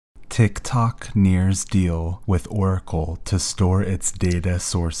TikTok nears deal with Oracle to store its data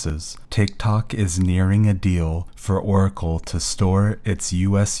sources. TikTok is nearing a deal for Oracle to store its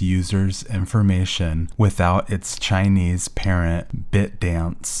US users' information without its Chinese parent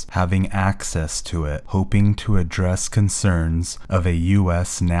ByteDance having access to it, hoping to address concerns of a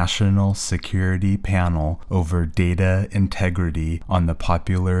US national security panel over data integrity on the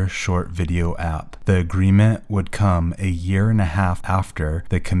popular short video app. The agreement would come a year and a half after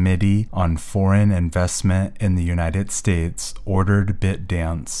the Committee on Foreign Investment in the United States ordered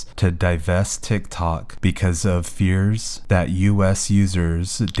ByteDance to divest TikTok because of fears that US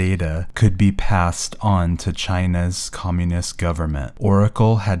users' data could be passed on to China's communist government.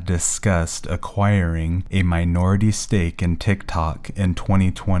 Oracle had discussed acquiring a minority stake in TikTok in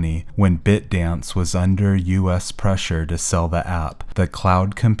 2020 when ByteDance was under US pressure to sell the app. The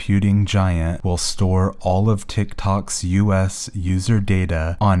cloud computing giant will store all of TikTok's US user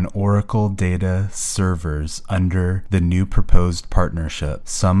data on Oracle data servers under the new proposed partnership.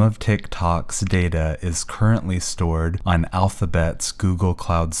 Some of TikTok's data is currently stored on Alphabet's Google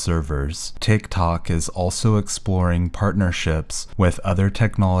Cloud servers. TikTok is also exploring partnerships with other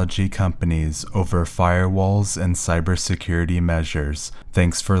technology companies over firewalls and cybersecurity measures.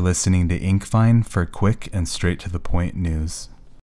 Thanks for listening to Inkvine for quick and straight to the point news.